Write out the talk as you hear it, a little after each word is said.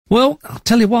Well, I'll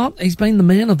tell you what, he's been the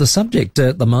man of the subject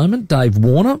at the moment, Dave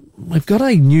Warner. We've got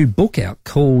a new book out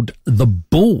called The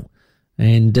Bull,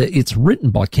 and it's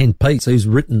written by Ken Piesse, who's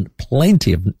written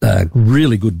plenty of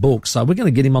really good books. So we're going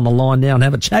to get him on the line now and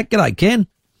have a chat. G'day, Ken.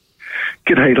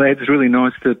 G'day, lads. It's really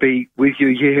nice to be with you.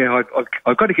 Yeah,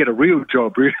 I've got to get a real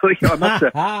job, really. I'm up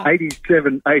to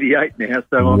 87, 88 now,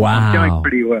 so I'm going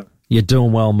pretty well. You're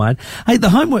doing well, mate. Hey, the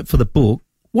homework for the book,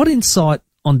 what insight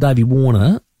on Davey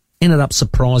Warner ended up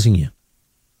surprising you?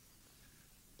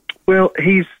 Well,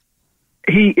 he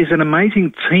is an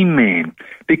amazing team man,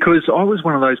 because I was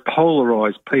one of those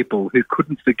polarised people who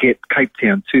couldn't forget Cape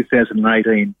Town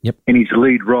 2018 and his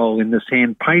lead role in the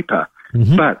Sandpaper.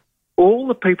 Mm-hmm. But all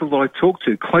the people that I talked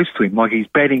to close to him, like his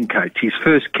batting coach, his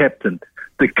first captain,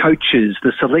 the coaches,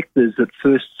 the selectors that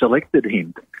first selected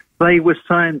him, they were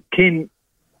saying, Ken,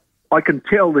 I can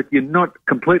tell that you're not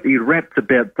completely wrapped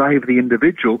about Dave the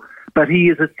individual, but he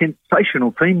is a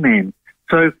sensational team man.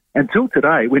 So until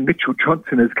today, when Mitchell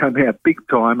Johnson has come out big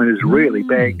time and has really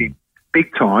bagged him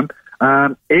big time,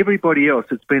 everybody else,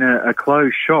 it's been a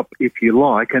closed shop, if you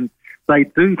like, and they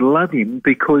do love him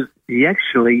because he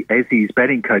actually, as his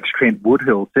batting coach Trent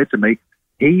Woodhill said to me,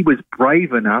 he was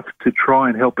brave enough to try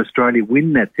and help Australia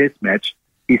win that test match.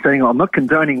 He's saying, I'm not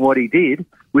condoning what he did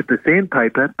with the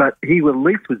Sandpaper, but he at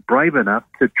least was brave enough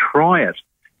to try it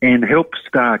and help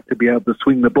Stark to be able to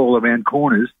swing the ball around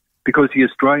corners, because the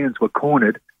Australians were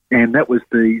cornered, and that was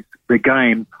the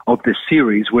game of the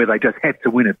series where they just had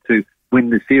to win it to win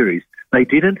the series. They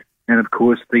didn't, and of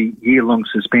course the year-long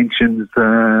suspensions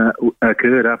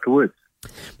occurred afterwards.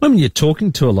 When you're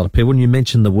talking to a lot of people, and you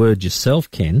mentioned the word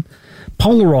yourself, Ken,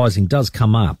 polarising does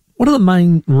come up. What are the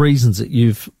main reasons that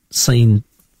you've seen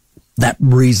that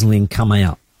reasoning come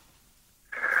out?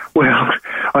 Well,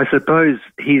 I suppose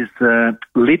his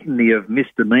litany of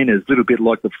misdemeanours, a little bit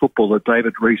like the footballer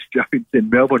David Rees-Jones in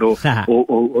Melbourne, or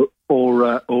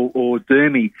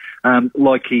Dermy,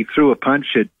 like he threw a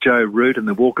punch at Joe Root in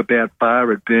the walkabout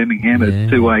bar at Birmingham at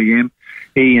 2 a.m.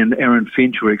 He and Aaron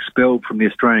Finch were expelled from the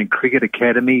Australian Cricket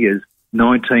Academy as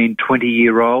 19,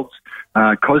 20-year-olds.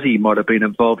 Cozzy might have been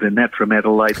involved in that from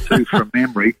Adelaide too, from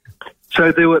memory.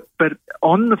 So but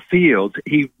on the field,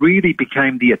 he really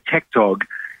became the attack dog.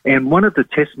 And one of the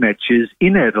test matches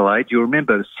in Adelaide, you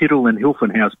remember Siddle and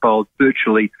Hilfenhaus bowled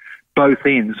virtually both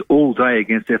ends all day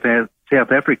against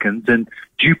South Africans, and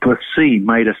Duplessis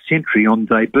made a century on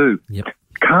debut. Yep.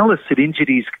 Carlos had injured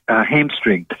his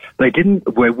hamstring. They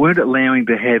weren't allowing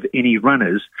to have any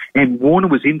runners, and Warner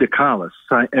was into Carlos.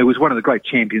 So it was one of the great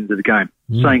champions of the game,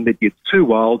 saying that you're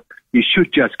too old, you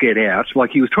should just get out. Like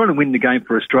he was trying to win the game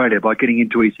for Australia by getting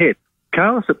into his head.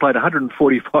 Carlos had played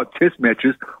 145 test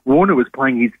matches. Warner was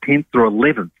playing his 10th or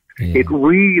 11th. Yeah. It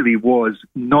really was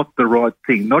not the right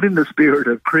thing, not in the spirit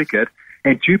of cricket.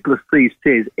 And Duplessis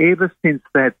says ever since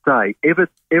that day,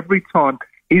 every time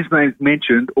his name's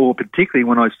mentioned, or particularly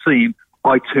when I see him,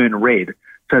 I turn red.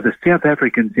 So the South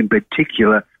Africans in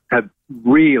particular have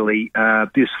really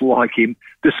disliked him.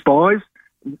 Despise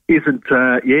isn't,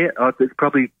 it's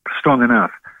probably strong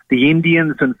enough. The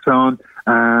Indians and so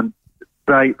on,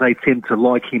 they tend to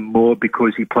like him more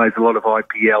because he plays a lot of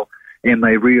IPL, and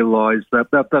they realise that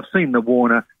they've seen the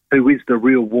Warner who is the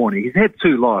real Warner. He's had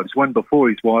two lives, one before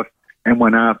his wife and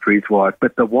one after his wife.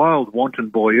 But the wild wanton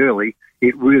boy early,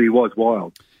 it really was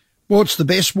wild. What's the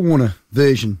best Warner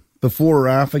version, before or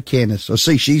after Candice? I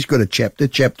see she's got a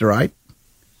chapter 8.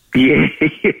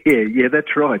 Yeah,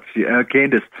 that's right.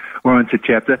 Candice warrants a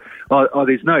chapter.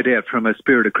 There's no doubt from a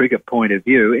spirit of cricket point of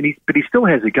view, but he still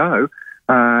has a go.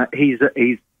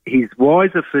 He's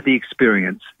wiser for the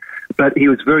experience, but he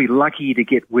was very lucky to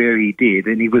get where he did,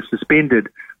 and he was suspended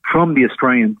from the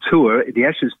Australian tour, the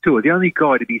Ashes tour, the only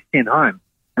guy to be sent home.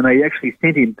 And they actually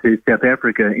sent him to South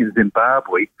Africa in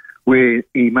Zimbabwe, where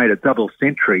he made a double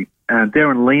century.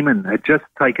 Darren Lehmann had just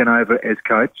taken over as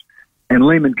coach, and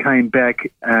Lehmann came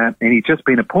back, and he'd just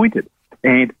been appointed.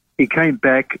 And he came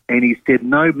back and he said,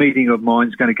 no meeting of mine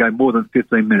is going to go more than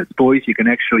 15 minutes. Boys, you can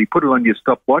actually put it on your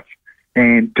stopwatch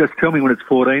and just tell me when it's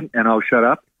 14 and I'll shut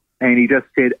up. And he just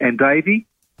said, and Davey,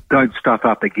 don't stuff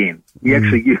up again. He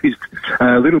actually used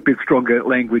a little bit stronger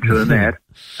language than that.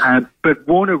 But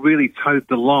Warner really towed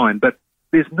the line. But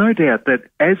there's no doubt that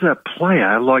as a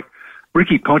player, like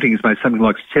Ricky Ponting has made something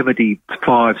like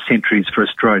 75 centuries for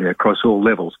Australia across all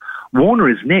levels. Warner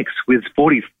is next with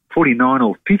 40, 49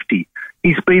 or 50.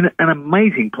 He's been an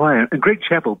amazing player. And Greg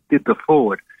Chappell did the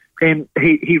forward. And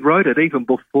he wrote it even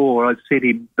before I said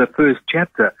him the first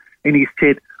chapter. And he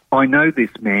said, I know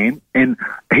this man. And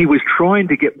he was trying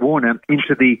to get Warner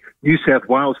into the New South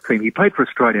Wales team. He played for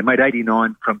Australia, made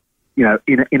 89 from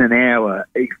in an hour,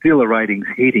 exhilarating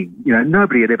hitting.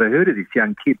 Nobody had ever heard of this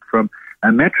young kid from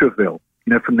Matraville,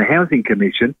 from the Housing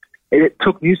Commission. It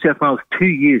took New South Wales 2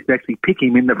 years to actually pick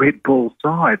him in the red ball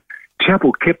side.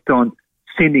 Chappell kept on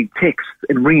sending texts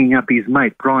and ringing up his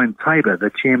mate, Brian Tabor,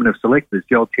 the chairman of selectors,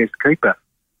 the old test keeper.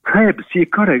 Tabs, you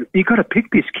got to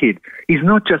pick this kid. He's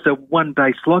not just a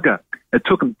one-day slogger. It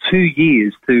took him 2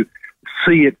 years to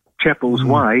see it Chappell's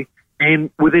way,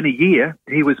 and within a year,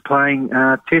 he was playing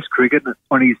test cricket.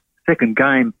 On his second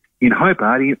game in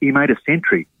Hobart, he made a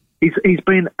century. He's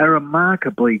been a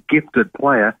remarkably gifted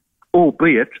player,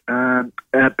 albeit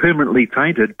permanently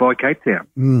tainted by Cape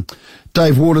Town.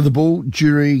 Dave Warner, the Bull,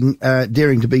 during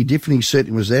Daring to Be Different, he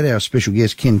certainly was that. Our special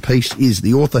guest, Ken Piesse, is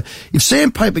the author. If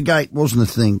Sandpaper Gate wasn't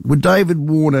a thing, would David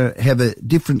Warner have a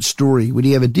different story? Would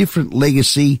he have a different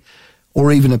legacy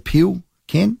or even appeal,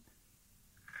 Ken?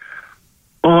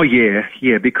 Oh,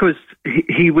 yeah, because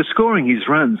he was scoring his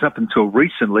runs up until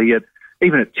recently,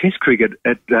 even at Test cricket,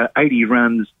 at 80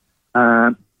 runs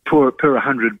per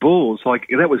 100 balls. Like,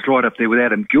 that was right up there with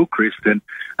Adam Gilchrist and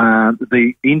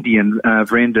the Indian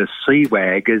Virender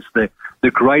Sehwag as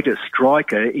the greatest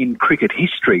striker in cricket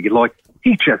history. Like,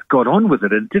 he just got on with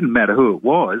it, and it didn't matter who it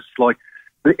was. Like,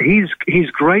 his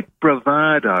great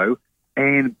bravado.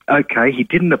 And, okay, he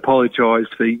didn't apologise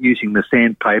for using the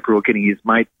sandpaper or getting his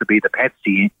mate to be the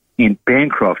patsy in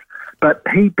Bancroft, but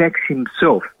he backs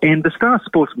himself. And the star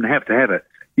sportsmen have to have it.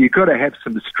 You've got to have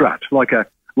some strut, like a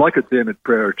Dermot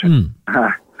Brereton,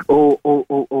 or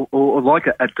like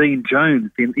a Dean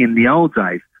Jones in the old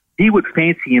days. He would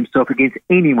fancy himself against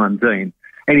anyone, Dean.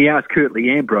 And he asked Curtly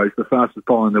Ambrose, the fastest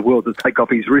bowler in the world, to take off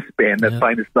his wristband that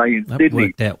famous day in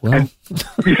Sydney. That worked out well. And,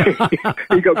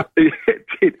 he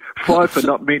did 5 for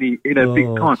not many in a big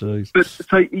time. Geez. But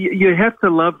so you have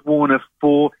to love Warner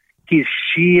for his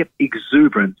sheer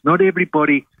exuberance. Not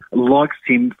everybody likes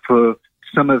him for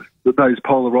some of those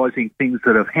polarising things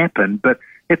that have happened, but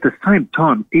at the same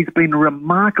time, he's been a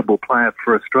remarkable player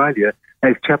for Australia,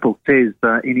 as Chappell says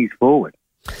in his forward.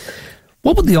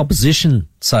 What would the opposition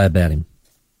say about him?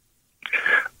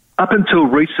 Up until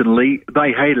recently,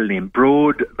 they hated him.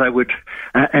 Broad,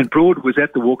 and Broad was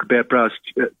at the walkabout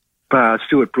bar,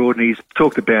 Stuart Broad, and he's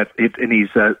talked about it in his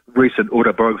recent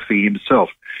autobiography himself.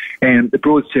 And the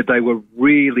Broad said they were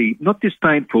really not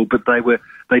disdainful, but they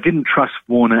didn't trust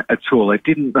Warner at all. They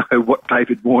didn't know what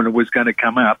David Warner was going to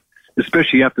come up,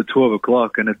 especially after 12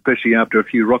 o'clock and especially after a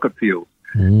few rocket fuels,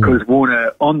 because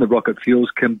Warner on the rocket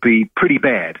fuels can be pretty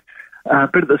bad.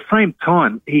 But at the same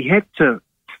time, he had to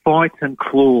fight and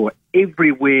claw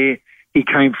everywhere he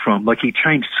came from. Like, he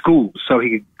changed schools so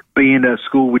he could be in a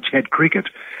school which had cricket.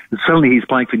 And suddenly he's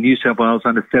playing for New South Wales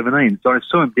under-17. So I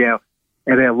saw him down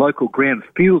at our local ground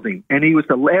fielding, and he was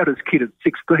the loudest kid at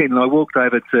 16. And I walked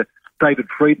over to Freddie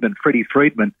Friedman,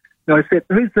 and I said,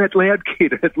 "Who's that loud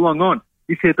kid at Long On?"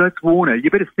 He said, "That's Warner.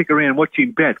 You better stick around and watch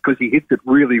him bat because he hits it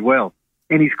really well."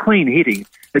 And his clean hitting,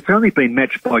 it's only been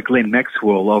matched by Glenn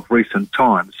Maxwell of recent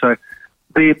times. So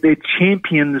they're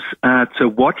champions to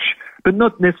watch, but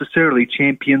not necessarily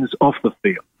champions off the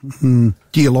field.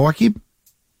 Do you like him?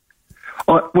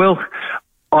 I've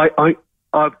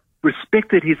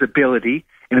respected his ability,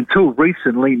 and until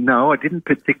recently, no, I didn't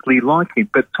particularly like him.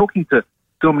 But talking to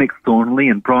Dominic Thornley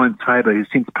and Brian Tabor, who's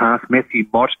since passed, Matthew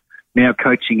Mott, now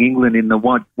coaching England in the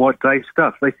White Day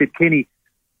stuff, they said, "Kenny,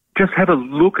 just have a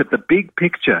look at the big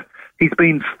picture. He's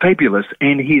been fabulous."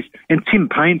 And Tim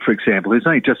Payne, for example, who's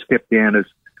only just stepped down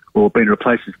or been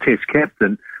replaced as Test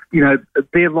captain,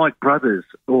 they're like brothers,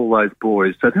 all those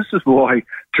boys. So this is why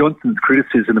Johnson's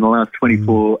criticism in the last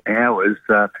 24 hours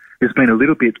has been a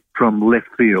little bit from left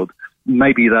field.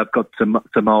 Maybe they've got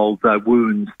some old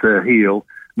wounds to heal.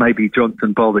 Maybe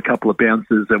Johnson bowled a couple of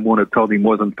bounces and Warner told him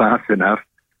wasn't fast enough.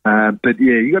 But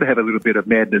yeah, you got to have a little bit of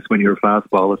madness when you're a fast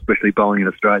bowler, especially bowling in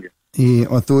Australia. Yeah,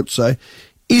 I thought so.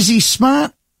 Is he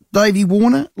smart, Davey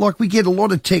Warner? Like, we get a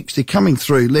lot of texts. They're coming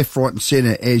through left, right and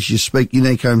centre as you speak.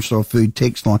 Unique Homestyle Food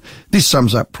text line. This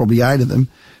sums up probably 8 of them.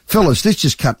 Fellas, let's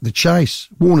just cut the chase.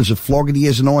 Warner's a flogger. He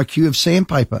has an IQ of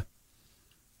sandpaper.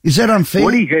 Is that unfair?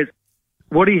 What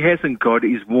he hasn't got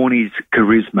is Warnie's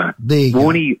charisma.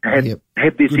 Warnie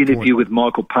had this interview with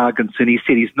Michael Parkinson. He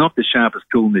said he's not the sharpest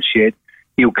tool in the shed.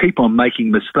 He'll keep on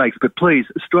making mistakes. But please,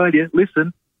 Australia,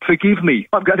 listen, forgive me.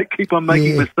 I'm going to keep on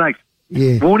making mistakes.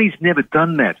 Yeah. Warnie's never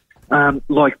done that.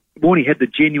 Like, Warnie had the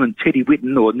genuine Teddy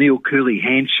Whitten or Neil Cooley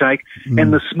handshake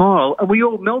and the smile, and we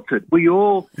all melted. We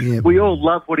all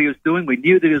loved what he was doing. We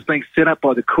knew that he was being set up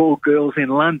by the call girls in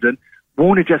London.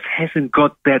 Warner just hasn't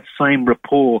got that same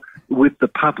rapport with the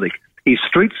public. He's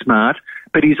street smart,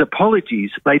 but his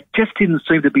apologies, they just didn't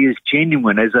seem to be as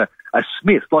genuine as a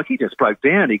Smith. Like, he just broke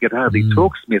down. He could hardly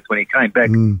talk, Smith, when he came back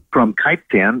from Cape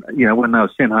Town, you know, when they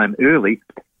were sent home early.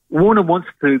 Warner wants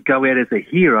to go out as a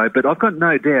hero, but I've got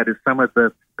no doubt, as some of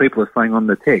the people are saying on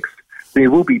the text,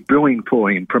 there will be booing for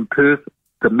him from Perth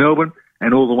to Melbourne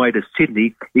and all the way to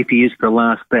Sydney if he is to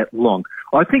last that long.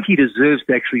 I think he deserves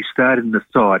to actually start in the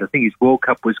side. I think his World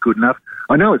Cup was good enough.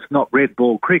 I know it's not red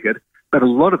ball cricket, but a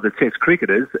lot of the Test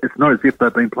cricketers, it's not as if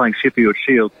they've been playing Sheffield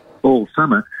Shield all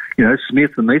summer. You know,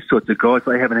 Smith and these sorts of guys,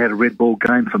 they haven't had a red ball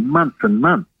game for months and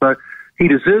months. So he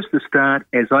deserves to start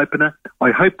as opener.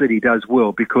 I hope that he does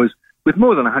well, because with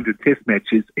more than 100 Test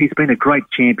matches, he's been a great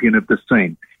champion of the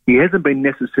scene. He hasn't been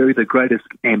necessarily the greatest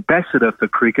ambassador for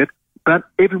cricket, but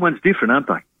everyone's different, aren't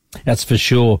they? That's for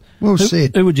sure. Well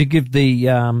said. Who would you give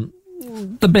the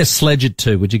best sledger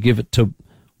to? Would you give it to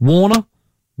Warner,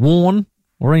 Warne,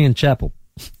 or Ian Chappell?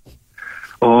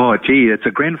 Oh, gee, it's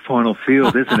a grand final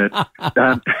field, isn't it?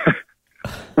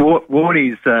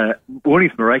 Warnie's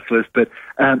miraculous, but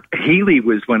Healy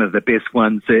was one of the best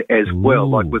ones as well,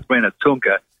 like with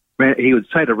Ranatunga. He would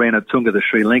say to Ranatunga, the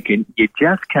Sri Lankan, you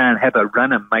just can't have a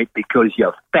runner, mate, because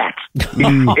you're fat.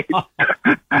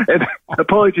 And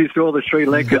apologies to all the Sri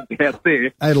Lankans out there.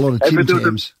 Ate a lot of Tim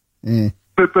Tams. Yeah.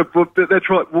 But that's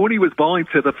right. Warnie was bowling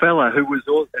to the fella who was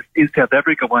in South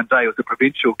Africa one day. It was a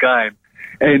provincial game.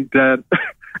 And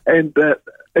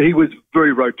he was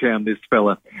very wrote down, this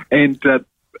fella. And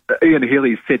Ian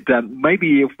Healy said,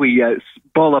 maybe if we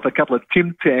bowl up a couple of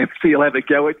Tim Tams, he'll have a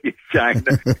go at you, Shane.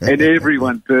 And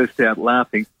everyone burst out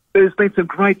laughing. There's been some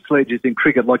great sledges in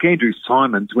cricket, like Andrew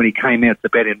Simons when he came out to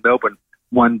bat in Melbourne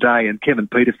one day, and Kevin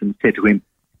Peterson said to him,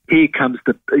 here comes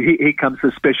the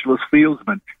specialist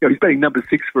fieldsman. You know, he's batting number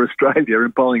 6 for Australia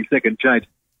and bowling second change.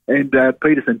 And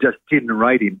Peterson just didn't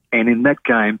rate him. And in that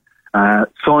game,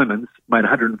 Simons made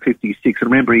 156.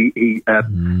 And remember, he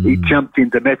jumped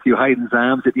into Matthew Hayden's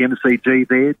arms at the MCG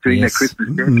there during that Christmas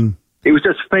match. It was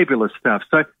just fabulous stuff.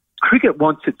 So cricket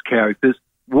wants its characters.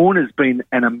 Warner's been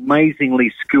an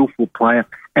amazingly skillful player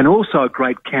and also a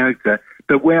great character,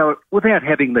 but without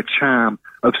having the charm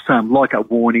of some, like a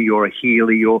Warnie or a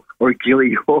Healy or a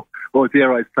Gilly or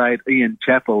dare I say it, Ian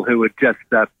Chappell, who are just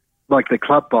like the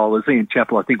club bowlers. Ian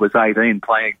Chappell, I think, was 18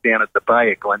 playing down at the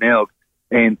Bay at Glenelg,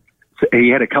 and he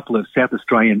had a couple of South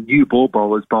Australian new ball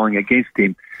bowlers bowling against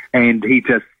him, and he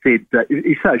just said,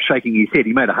 he started shaking his head.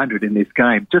 He made 100 in this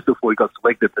game just before he got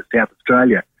selected for South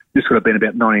Australia. This would have been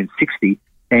about 1960.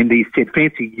 And he said,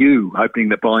 fancy you opening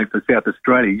the bowling for South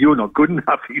Australia. You're not good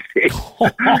enough, he said.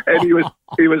 And he was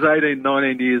 18,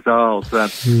 19 years old.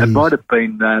 It might have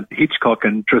been Hitchcock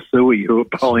and Trasui who were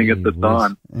bowling at the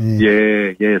time.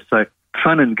 Yeah. So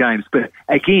fun and games. But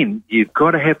again, you've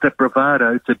got to have the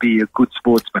bravado to be a good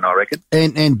sportsman, I reckon.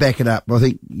 And back it up. I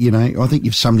think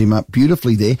you've summed him up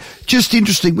beautifully there. Just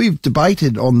interesting, we've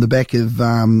debated on the back of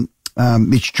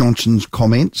Mitch Johnson's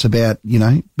comments about,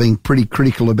 being pretty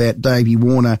critical about Davey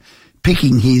Warner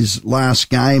picking his last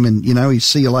game and, his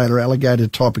see you later alligator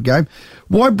type of game.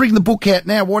 Why bring the book out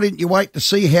now? Why didn't you wait to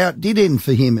see how it did end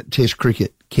for him at Test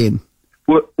cricket, Ken?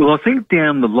 Well, I think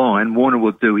down the line, Warner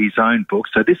will do his own book.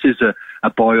 So this is a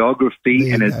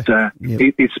biography, and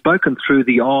it's spoken through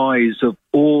the eyes of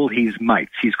all his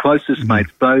mates, his closest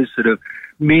mates, those that have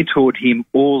mentored him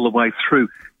all the way through.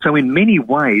 So in many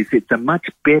ways, it's a much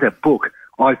better book,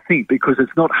 I think, because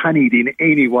it's not honeyed in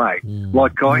any way.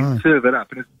 Like, I serve it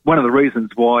up. And it's one of the reasons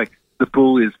why The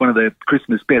Bull is one of the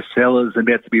Christmas bestsellers and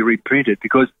about to be reprinted,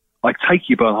 because I take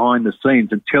you behind the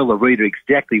scenes and tell the reader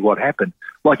exactly what happened.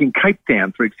 Like in Cape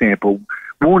Town, for example,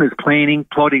 Warner's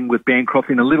plotting with Bancroft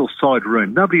in a little side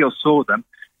room. Nobody else saw them.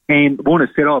 And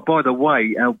Warner said, oh, by the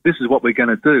way, this is what we're going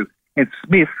to do. And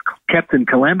Smith, Captain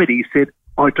Calamity, said,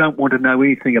 I don't want to know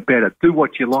anything about it. Do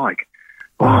what you like.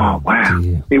 Oh, wow.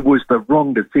 Dear. It was the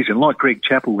wrong decision. Like Greg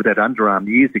Chappell with that underarm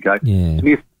years ago. Yeah.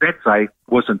 Smith, that day,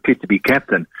 wasn't fit to be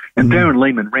captain. And Darren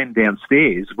Lehman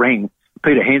rang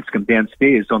Peter Hanscom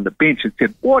downstairs on the bench and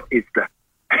said, what is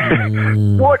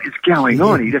what is going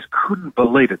on? He just couldn't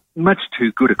believe it. Much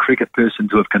too good a cricket person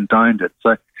to have condoned it.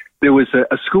 So there was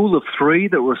a school of 3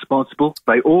 that were responsible.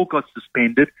 They all got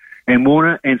suspended. And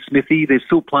Warner and Smithy, they're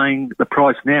still playing the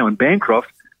price now. And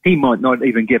Bancroft, he might not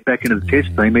even get back into the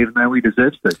Test team, even though he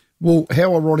deserves to. Well,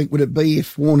 how ironic would it be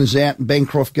if Warner's out and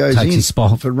Bancroft goes Takes in his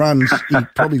spot for runs? It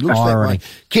probably looks that way.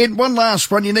 Ken, one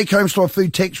last one. Unique Homestyle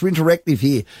Food Text. We're interactive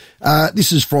here.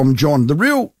 This is from John. The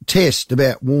real test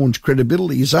about Warne's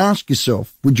credibility is ask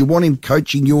yourself, would you want him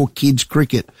coaching your kids'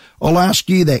 cricket? I'll ask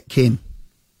you that, Ken.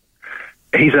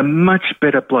 He's a much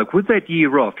better bloke. With that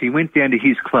year off, he went down to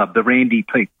his club, the Randy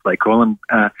Peaks, they call him,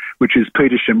 which is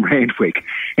Petersham Randwick,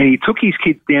 and he took his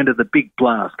kids down to the Big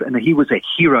Blast, and he was a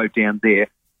hero down there.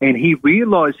 And he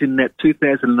realised in that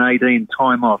 2018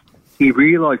 time off, he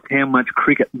realised how much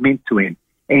cricket meant to him.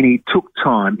 And he took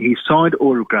time, he signed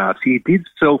autographs, he did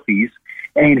selfies,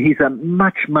 and he's a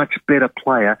much, much better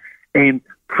player, and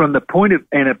from the point of,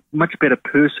 and a much better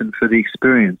person for the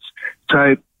experience.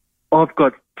 So I've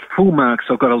got full marks.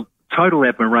 I've got a total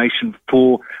admiration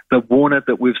for the Warner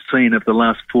that we've seen of the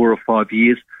last 4 or 5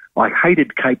 years. I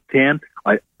hated Cape Town.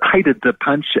 I hated the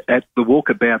punch at the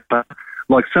walkabout, but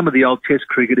like some of the old Test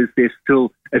cricketers, they're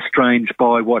still estranged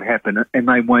by what happened, and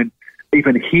they won't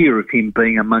even hear of him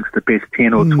being amongst the best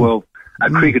 10 or 12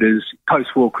 cricketers,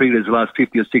 post-war cricketers, the last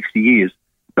 50 or 60 years.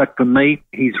 But for me,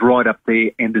 he's right up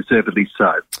there, and deservedly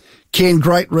so. Ken,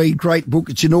 great read, great book.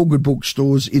 It's in all good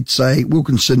bookstores. It's a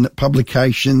Wilkinson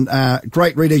publication.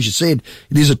 Great read, as you said.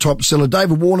 It is a top seller.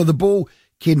 David Warner, The Bull,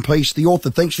 Ken Piesse, the author.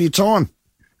 Thanks for your time.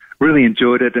 Really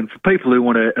enjoyed it. And for people who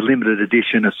want a limited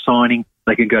edition, a signing,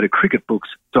 they can go to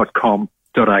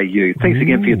cricketbooks.com.au. Thanks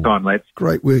again for your time, lads.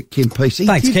 Great work, Ken Piesse.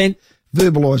 Thanks, Ken.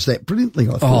 Verbalise that brilliantly,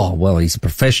 I thought. Oh, well, he's a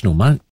professional, mate.